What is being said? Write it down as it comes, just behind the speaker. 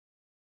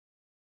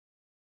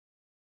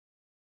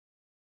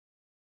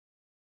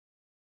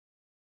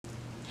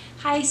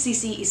Hi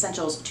CC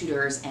Essentials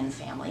tutors and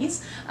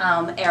families.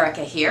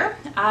 Erica here.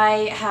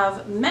 I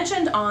have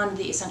mentioned on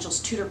the Essentials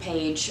tutor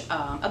page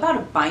about a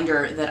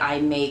binder that I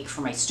make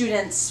for my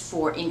students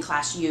for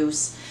in-class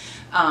use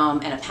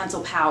and a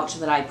pencil pouch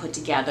that I put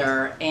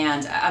together,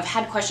 and I've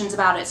had questions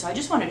about it, so I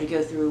just wanted to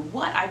go through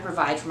what I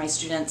provide for my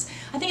students.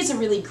 I think it's a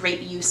really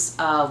great use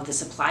of the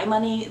supply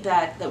money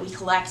that we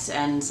collect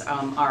and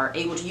are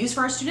able to use for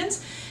our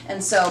students.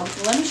 And so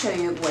let me show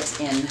you what's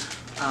in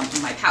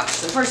my pouch.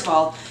 So first of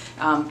all,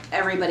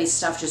 everybody's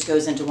stuff just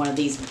goes into one of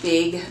these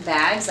big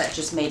bags that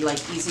just made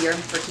life easier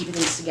for keeping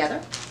things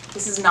together.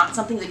 This is not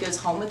something that goes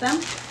home with them.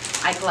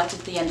 I collect it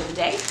at the end of the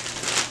day,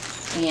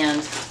 and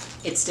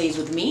it stays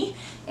with me,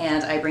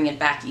 and I bring it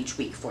back each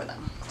week for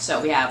them.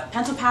 So we have a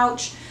pencil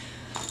pouch.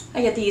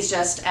 I get these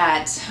just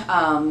at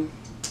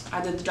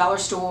either the dollar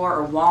store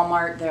or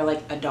Walmart. They're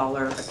like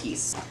 $1 a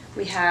piece.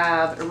 We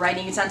have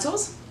writing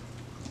utensils.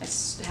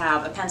 I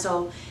have a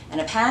pencil and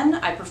a pen.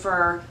 I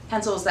prefer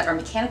pencils that are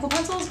mechanical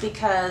pencils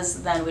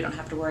because then we don't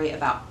have to worry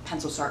about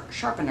pencil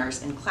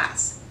sharpeners in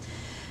class.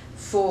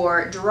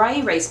 For dry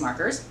erase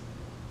markers,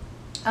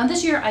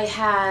 this year I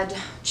had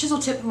chisel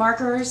tip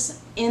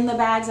markers in the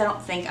bags. I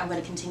don't think I'm going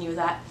to continue with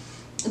that.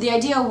 The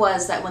idea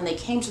was that when they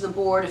came to the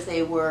board, if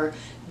they were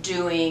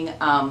doing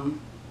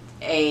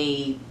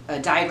a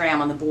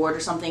diagram on the board or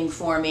something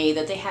for me,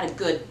 that they had a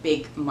good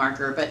big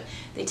marker, but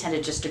they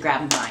tended just to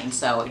grab mine,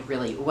 so it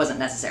really wasn't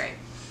necessary.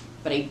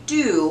 But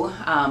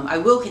I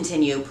will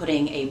continue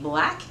putting a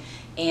black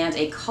and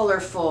a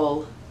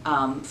colorful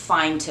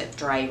fine tip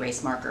dry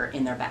erase marker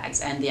in their bags.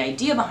 And the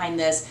idea behind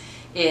this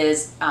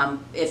is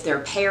if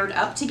they're paired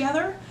up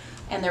together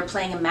and they're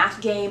playing a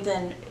math game,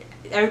 then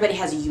everybody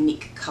has a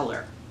unique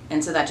color.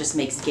 And so that just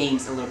makes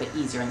games a little bit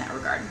easier in that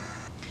regard.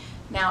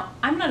 Now,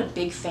 I'm not a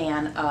big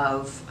fan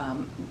of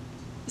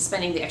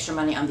spending the extra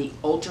money on the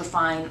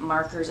ultra-fine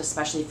markers,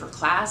 especially for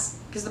class,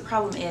 because the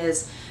problem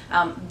is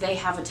they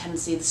have a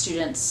tendency, the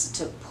students,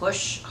 to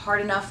push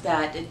hard enough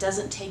that it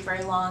doesn't take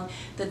very long,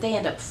 that they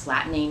end up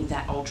flattening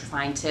that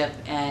ultra-fine tip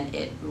and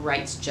it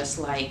writes just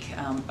like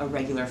a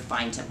regular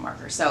fine tip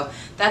marker. So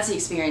that's the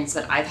experience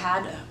that I've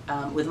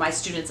had with my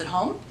students at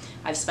home.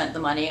 I've spent the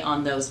money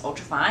on those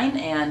ultra-fine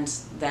and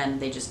then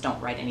they just don't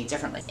write any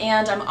differently.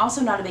 And I'm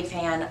also not a big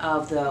fan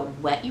of the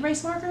wet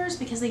erase markers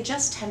because they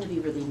just tend to be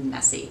really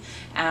messy.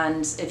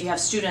 And if you have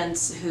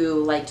students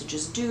who like to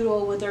just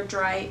doodle with their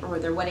dry or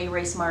their wet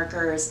erase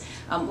markers,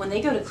 when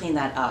they go to clean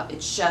that up,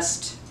 it's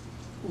just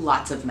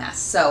lots of mess.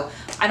 So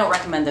I don't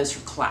recommend those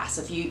for class.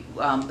 If you,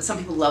 some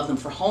people love them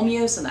for home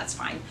use, and that's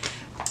fine.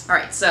 All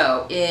right,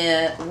 so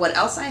what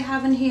else I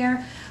have in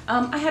here?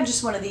 I have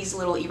just one of these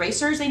little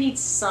erasers. They need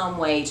some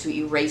way to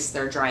erase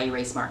their dry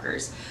erase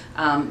markers.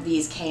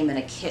 These came in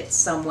a kit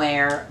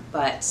somewhere,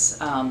 but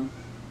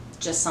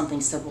just something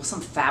simple, some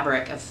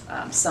fabric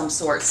of some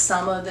sort.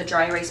 Some of the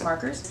dry erase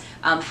markers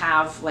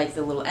have like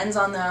the little ends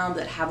on them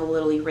that have a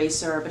little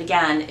eraser, but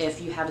again,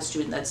 if you have a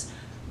student that's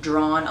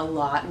drawn a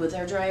lot with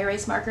their dry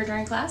erase marker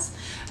during class,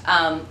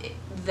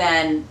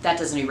 then that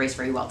doesn't erase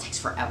very well. It takes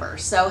forever.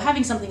 So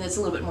having something that's a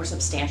little bit more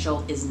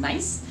substantial is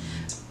nice.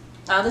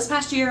 This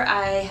past year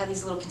I had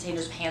these little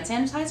containers of hand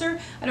sanitizer.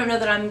 I don't know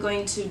that I'm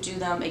going to do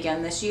them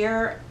again this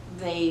year.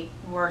 They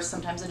were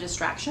sometimes a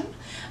distraction,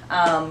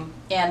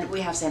 and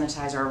we have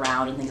sanitizer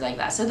around and things like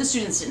that, so the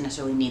students didn't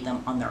necessarily need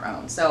them on their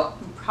own, so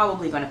I'm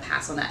probably going to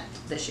pass on that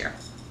this year.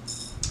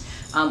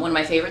 One of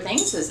my favorite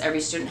things is every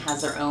student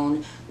has their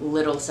own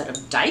little set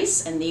of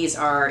dice, and these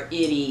are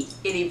itty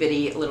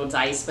bitty little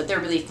dice, but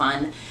they're really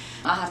fun.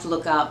 I'll have to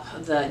look up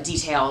the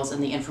details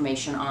and the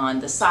information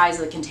on the size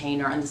of the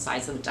container and the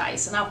size of the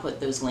dice, and I'll put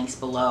those links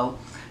below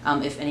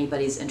if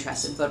anybody's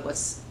interested. But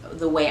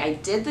the way I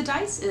did the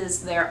dice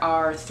is there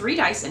are 3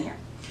 dice in here.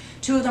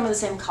 2 of them are the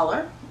same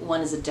color,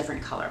 1 is a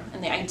different color.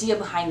 And the idea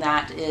behind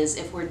that is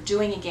if we're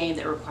doing a game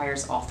that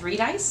requires all 3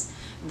 dice,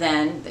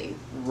 then they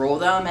roll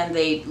them and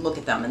they look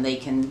at them and they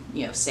can,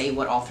 you know, say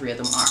what all 3 of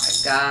them are.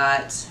 I've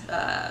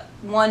got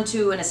 1,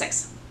 2, and a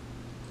 6.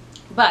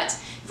 But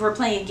if we're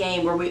playing a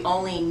game where we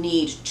only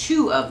need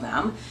 2 of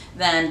them,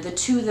 then the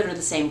 2 that are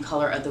the same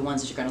color are the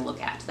ones that you're going to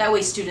look at. That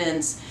way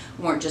students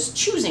weren't just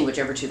choosing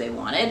whichever 2 they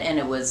wanted and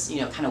it was,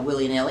 you know, kind of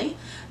willy-nilly.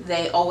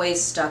 They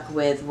always stuck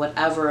with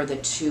whatever the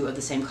 2 of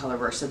the same color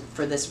were. So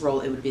for this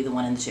roll, it would be the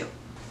 1 and the 2.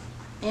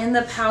 In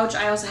the pouch,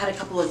 I also had a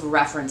couple of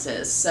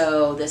references.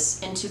 So this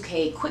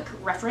N2K quick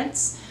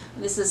reference.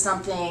 This is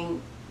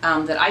something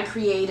that I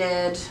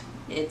created.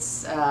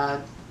 It's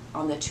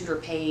on the tutor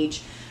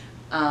page.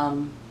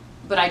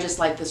 But I just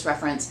like this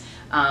reference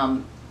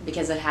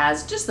because it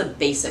has just the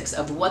basics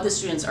of what the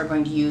students are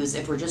going to use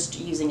if we're just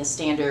using a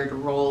standard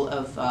roll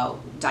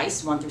of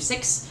dice 1 through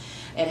 6.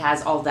 It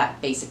has all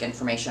that basic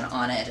information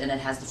on it, and it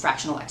has the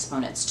fractional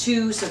exponents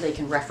too, so they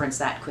can reference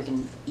that quick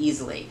and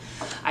easily.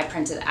 I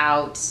printed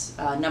out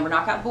a number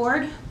knockout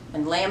board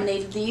and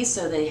laminated these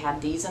so they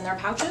have these in their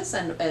pouches,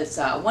 and it's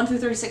a 1 through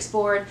 36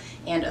 board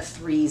and a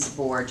 3s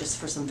board just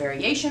for some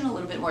variation, a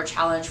little bit more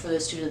challenge for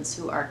those students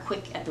who are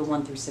quick at the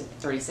 1 through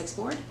 36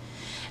 board.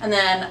 And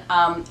then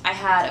I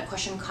had a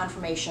question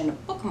confirmation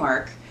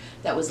bookmark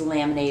that was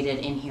laminated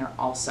in here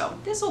also.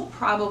 This will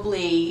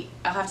probably,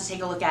 I'll have to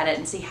take a look at it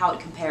and see how it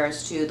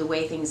compares to the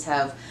way things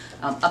have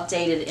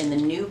updated in the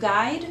new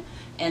guide,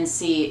 and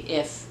see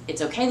if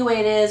it's okay the way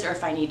it is or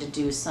if I need to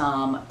do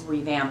some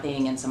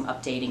revamping and some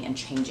updating and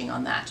changing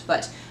on that.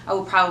 But I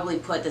will probably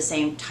put the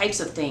same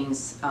types of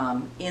things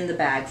in the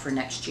bag for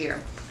next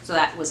year. So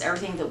that was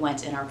everything that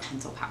went in our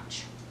pencil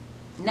pouch.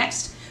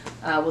 Next,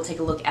 we'll take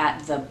a look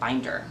at the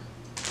binder.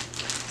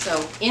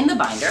 So in the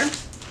binder,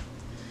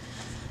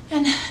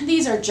 and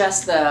these are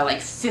just the like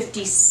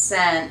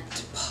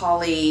 50-cent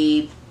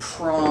poly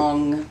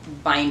prong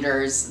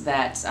binders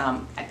that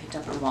I picked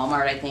up at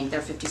Walmart. I think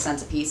they're 50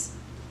 cents a piece,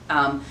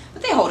 but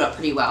they hold up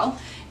pretty well.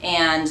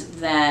 And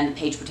then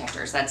page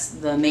protectors, that's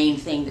the main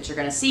thing that you're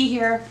going to see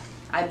here.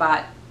 I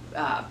bought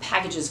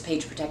packages of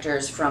page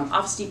protectors from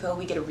Office Depot.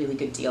 We get a really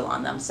good deal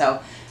on them,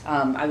 so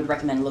I would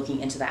recommend looking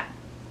into that.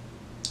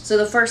 So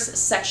the first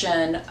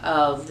section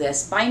of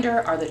this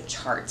binder are the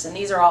charts, and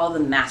these are all the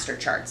master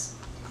charts.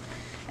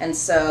 And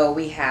so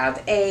we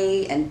have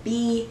A and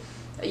B.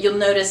 You'll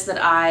notice that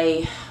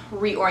I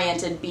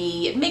reoriented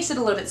B. It makes it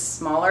a little bit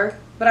smaller,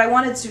 but I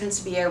wanted students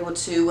to be able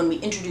to, when we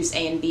introduce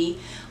A and B,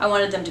 I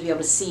wanted them to be able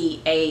to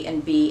see A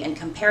and B and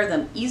compare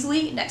them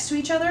easily next to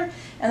each other.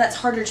 And that's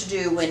harder to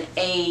do when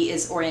A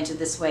is oriented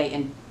this way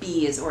and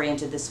B is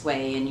oriented this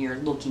way and you're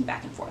looking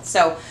back and forth.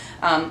 So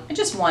I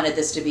just wanted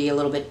this to be a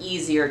little bit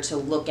easier to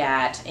look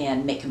at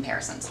and make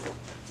comparisons.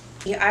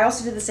 Yeah, I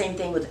also did the same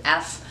thing with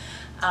F.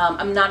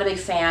 I'm not a big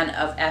fan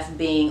of F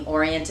being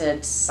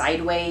oriented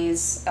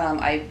sideways.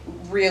 I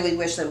really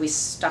wish that we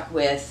stuck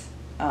with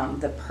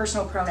the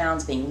personal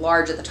pronouns being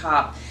large at the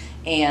top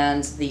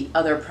and the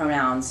other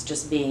pronouns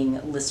just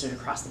being listed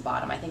across the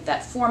bottom. I think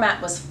that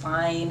format was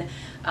fine,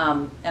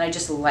 and I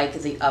just like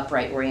the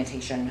upright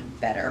orientation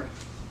better.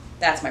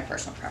 That's my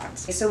personal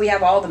preference. Okay, so we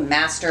have all the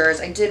masters.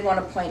 I did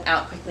want to point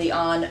out quickly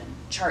on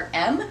chart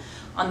M,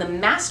 on the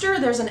master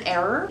there's an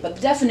error, but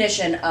the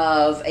definition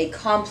of a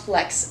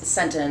complex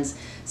sentence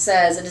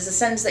says it is a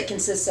sentence that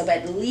consists of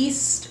at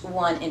least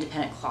one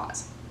independent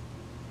clause.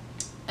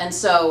 And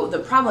so the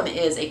problem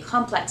is a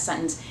complex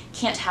sentence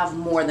can't have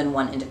more than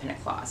one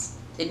independent clause.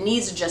 It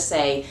needs to just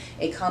say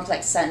a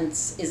complex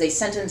sentence is a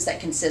sentence that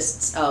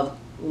consists of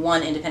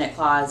one independent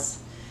clause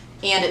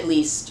and at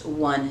least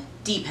one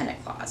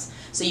dependent clause.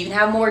 So you can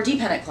have more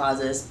dependent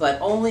clauses, but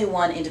only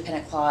one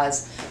independent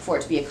clause for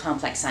it to be a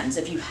complex sentence.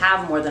 If you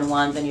have more than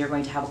one, then you're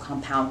going to have a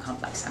compound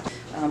complex sentence.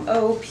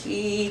 O,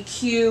 P,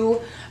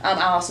 Q.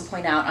 I'll also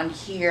point out on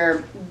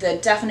here the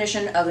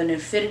definition of an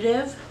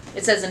infinitive.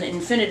 It says an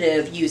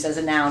infinitive used as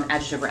a noun,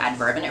 adjective, or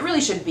adverb, and it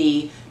really should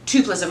be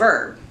to plus a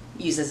verb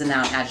used as a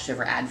noun, adjective,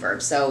 or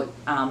adverb. So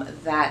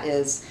that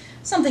is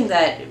something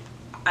that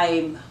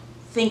I'm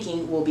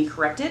thinking will be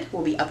corrected,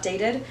 will be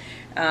updated,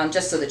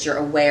 just so that you're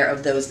aware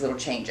of those little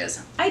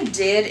changes. I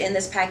did in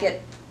this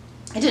packet,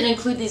 I didn't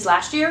include these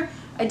last year,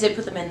 I did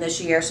put them in this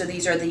year, so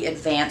these are the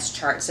advanced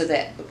charts, so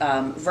that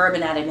verb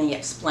anatomy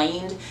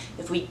explained.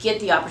 If we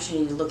get the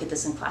opportunity to look at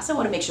this in class, I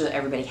want to make sure that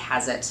everybody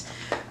has it.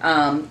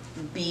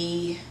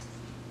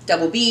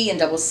 Double B and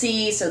double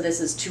C, so this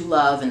is to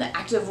love in the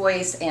active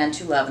voice and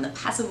to love in the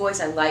passive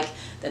voice. I like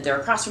that they're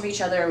across from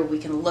each other. We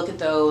can look at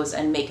those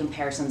and make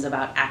comparisons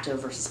about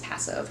active versus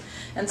passive.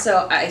 And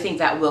so I think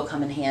that will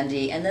come in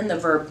handy. And then the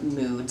verb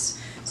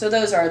moods. So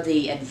those are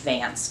the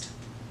advanced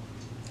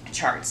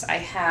charts. I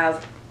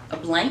have a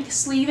blank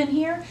sleeve in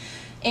here,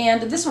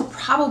 and this will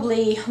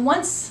probably,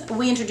 once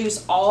we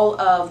introduce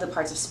all of the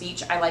parts of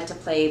speech, I like to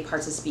play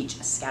parts of speech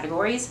as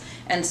categories.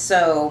 And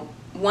so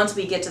once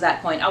we get to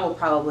that point, I will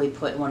probably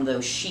put one of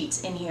those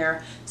sheets in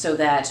here so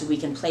that we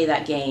can play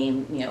that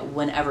game, you know,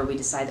 whenever we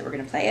decide that we're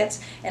going to play it,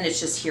 and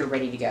it's just here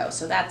ready to go.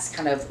 So that's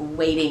kind of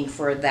waiting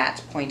for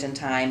that point in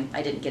time.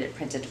 I didn't get it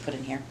printed to put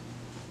in here.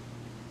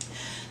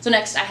 So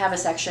next I have a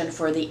section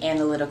for the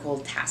analytical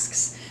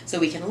tasks. So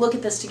we can look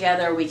at this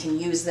together, we can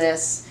use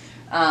this.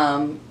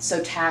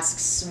 So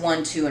tasks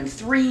 1, 2, and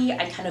 3,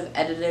 I kind of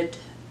edited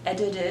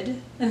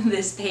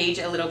this page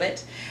a little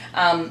bit.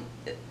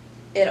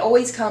 It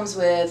always comes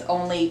with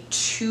only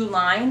 2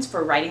 lines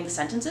for writing the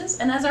sentences,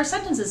 and as our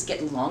sentences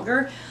get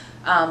longer,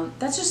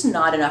 that's just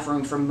not enough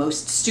room for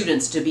most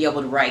students to be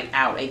able to write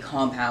out a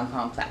compound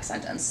complex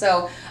sentence.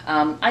 So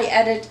I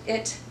edit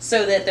it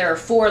so that there are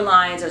 4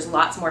 lines, there's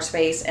lots more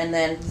space, and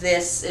then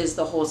this is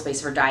the whole space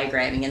for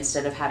diagramming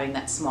instead of having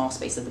that small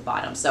space at the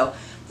bottom. So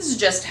this is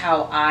just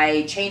how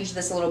I changed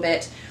this a little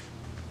bit.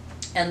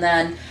 And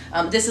then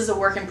this is a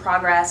work in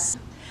progress.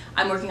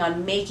 I'm working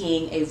on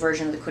making a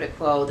version of the quid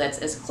quo that's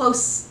as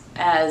close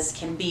as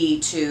can be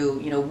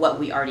to, you know, what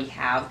we already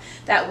have.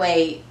 That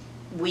way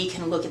we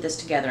can look at this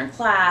together in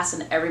class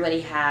and everybody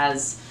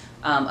has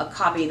a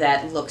copy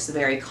that looks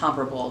very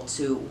comparable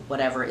to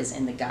whatever is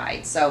in the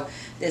guide. So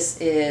this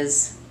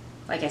is,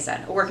 like I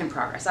said, a work in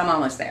progress. I'm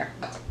almost there.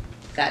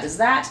 That is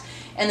that.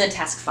 And then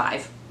task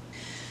 5.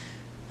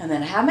 And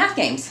then I have math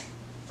games.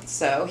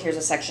 So here's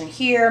a section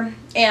here,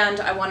 and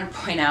I want to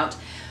point out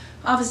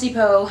Office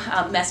Depot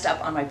messed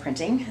up on my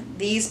printing.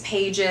 These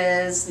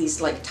pages,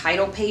 these like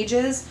title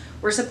pages,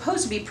 were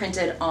supposed to be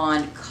printed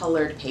on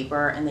colored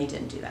paper, and they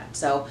didn't do that.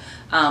 So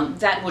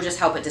that will just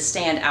help it to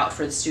stand out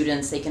for the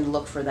students. They can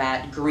look for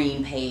that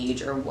green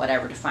page or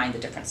whatever to find the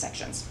different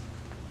sections.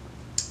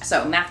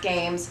 So math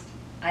games,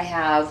 I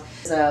have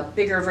a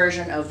bigger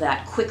version of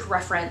that quick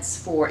reference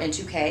for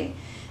N2K,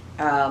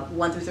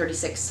 1 through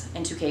 36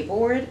 N2K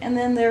board, and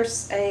then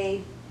there's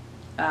a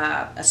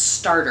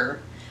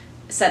starter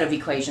set of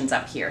equations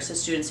up here. So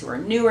students who are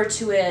newer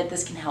to it,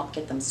 this can help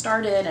get them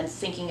started and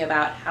thinking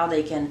about how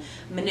they can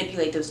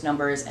manipulate those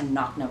numbers and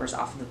knock numbers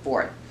off of the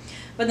board.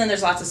 But then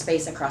there's lots of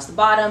space across the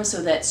bottom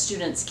so that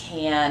students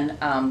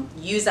can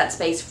use that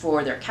space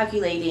for their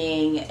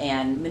calculating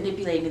and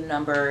manipulating the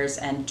numbers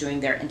and doing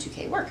their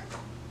N2K work.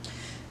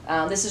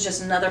 This is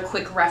just another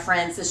quick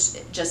reference.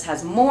 This just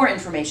has more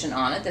information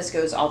on it. This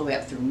goes all the way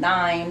up through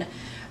 9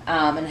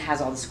 and it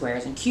has all the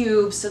squares and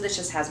cubes, so this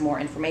just has more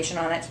information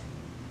on it.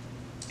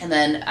 And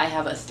then I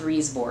have a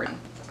threes board.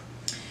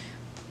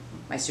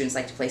 My students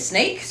like to play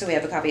Snake, so we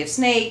have a copy of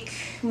Snake,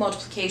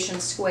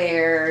 multiplication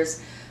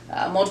squares,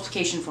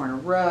 multiplication 4 in a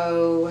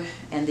row,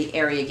 and the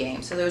area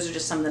game. So those are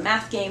just some of the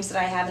math games that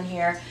I have in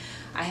here.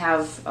 I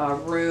have a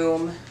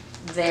room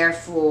there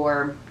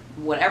for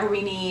whatever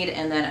we need,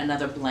 and then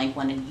another blank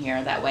one in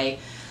here. That way,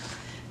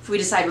 if we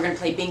decide we're going to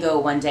play bingo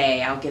one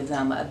day, I'll give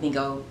them a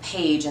bingo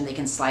page and they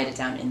can slide it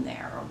down in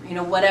there. Or, you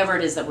know, whatever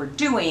it is that we're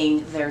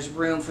doing, there's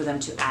room for them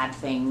to add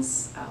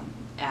things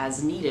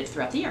as needed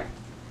throughout the year.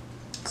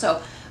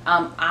 So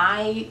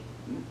I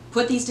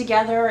put these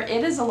together.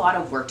 It is a lot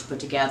of work to put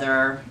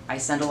together. I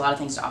send a lot of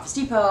things to Office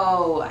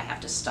Depot. I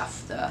have to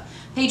stuff the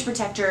page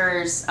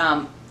protectors.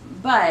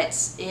 But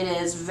it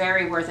is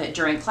very worth it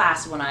during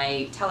class when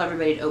I tell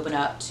everybody to open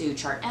up to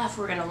Chart F.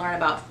 We're going to learn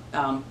about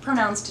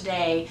pronouns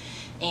today,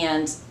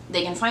 and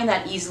they can find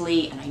that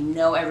easily, and I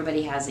know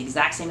everybody has the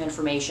exact same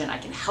information. I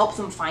can help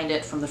them find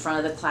it from the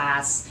front of the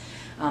class,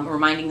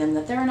 reminding them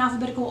that they're in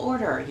alphabetical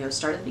order. You know,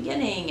 start at the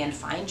beginning and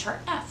find Chart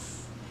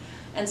F.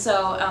 And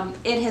so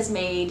it has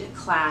made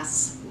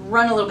class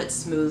run a little bit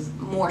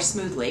more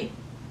smoothly.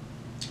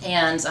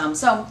 And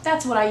so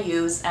that's what I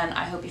use, and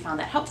I hope you found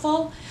that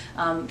helpful.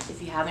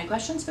 If you have any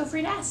questions, feel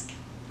free to ask.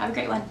 Have a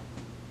great one.